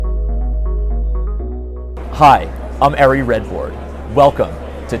Hi, I'm Redbord. Welcome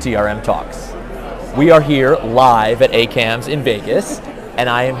to TRM Talks. We are here live at ACAMS in Vegas, and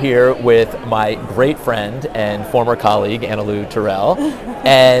I am here with my great friend and former colleague, Annalou Tirol.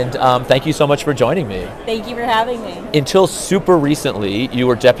 And thank you so much for joining me. Thank you for having me. Until super recently, you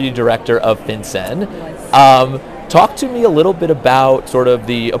were Deputy Director of FinCEN. Talk to me a little bit about sort of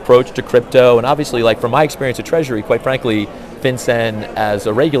the approach to crypto, and obviously, like from my experience at Treasury, quite frankly, FinCEN as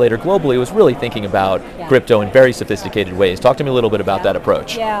a regulator globally was really thinking about crypto in very sophisticated ways. Talk to me a little bit about that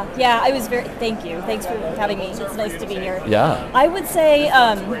approach. I was thank you. Thanks for having me. It's nice to be here. Yeah. I would say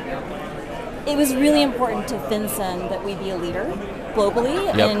it was really important to FinCEN that we be a leader globally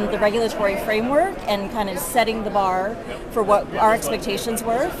in the regulatory framework and kind of setting the bar for what our expectations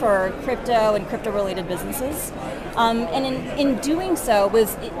were for crypto and crypto-related businesses. And in doing so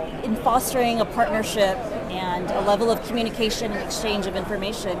was in fostering a partnership and a level of communication and exchange of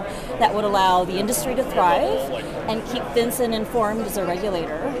information that would allow the industry to thrive and keep FinCEN informed as a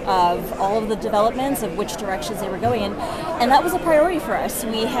regulator of all of the developments of which directions they were going in. And that was a priority for us.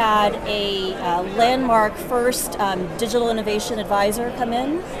 We had a landmark first digital innovation advisor come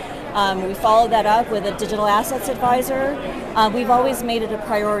in. We followed that up with a digital assets advisor. We've always made it a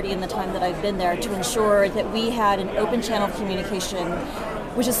priority in the time that I've been there to ensure that we had an open channel of communication,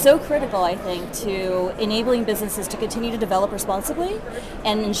 which is so critical, I think, to enabling businesses to continue to develop responsibly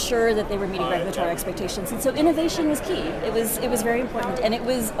and ensure that they were meeting regulatory expectations. And so innovation was key. It was very important, and it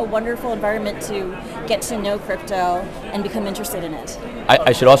was a wonderful environment to get to know crypto and become interested in it.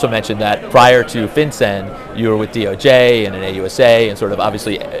 I should also mention that prior to FinCEN, you were with DOJ and an AUSA, and sort of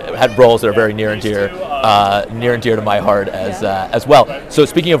obviously had roles that are very near and dear to my heart as well. So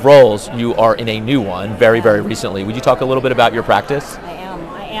speaking of roles, you are in a new one very recently. Would you talk a little bit about your practice?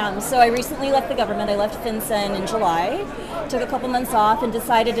 So I recently left the government. I left FinCEN in July, took a couple months off, and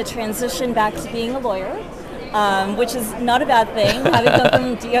decided to transition back to being a lawyer, which is not a bad thing, having come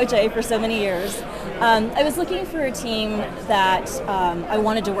from DOJ for so many years. I was looking for a team that I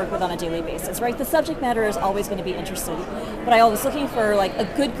wanted to work with on a daily basis, right? The subject matter is always going to be interesting, but I was looking for like a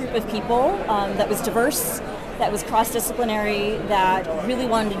good group of people that was diverse, that was cross-disciplinary, that really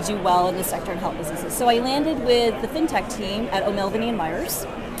wanted to do well in the sector and help businesses. So I landed with the FinTech team at O'Melveny & Myers.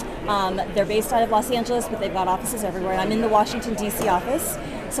 They're based out of Los Angeles, but they've got offices everywhere. And I'm in the Washington, D.C. office.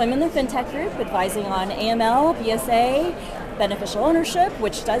 So I'm in the FinTech group advising on AML, BSA, beneficial ownership,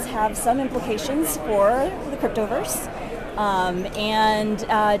 which does have some implications for the cryptoverse. And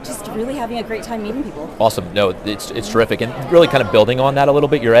just really having a great time meeting people. Awesome. No, it's terrific. And really kind of building on that a little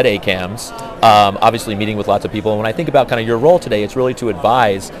bit, you're at ACAMS, obviously meeting with lots of people. And when I think about kind of your role today, it's really to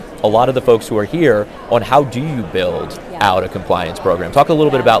advise a lot of the folks who are here on how do you build out a compliance program. Talk a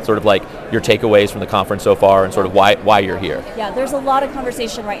little bit about sort of like your takeaways from the conference so far and sort of why you're here. Yeah, there's a lot of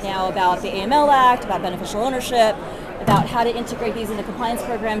conversation right now about the AML Act, about beneficial ownership, about how to integrate these into compliance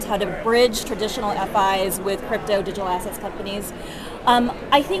programs, how to bridge traditional FIs with crypto digital assets companies.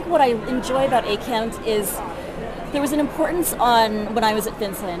 I think what I enjoy about ACAMS is there was an importance when I was at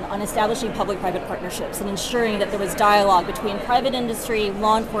FinCEN, on establishing public-private partnerships and ensuring that there was dialogue between private industry,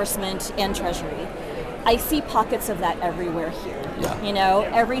 law enforcement, and Treasury. I see pockets of that everywhere here. You know,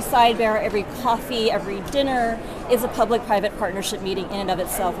 every sidebar, every coffee, every dinner is a public-private partnership meeting in and of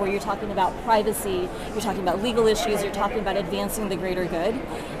itself, where you're talking about privacy, you're talking about legal issues, you're talking about advancing the greater good.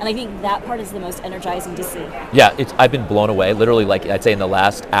 And I think that part is the most energizing to see. Yeah, I've been blown away. Literally, like I'd say in the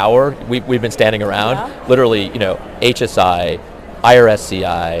last hour, we've been standing around. Literally, you know, HSI,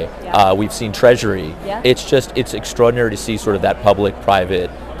 IRSCI, we've seen Treasury. It's extraordinary to see sort of that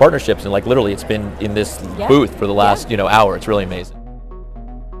public-private partnerships, and like literally it's been in this booth for the last hour. It's really amazing.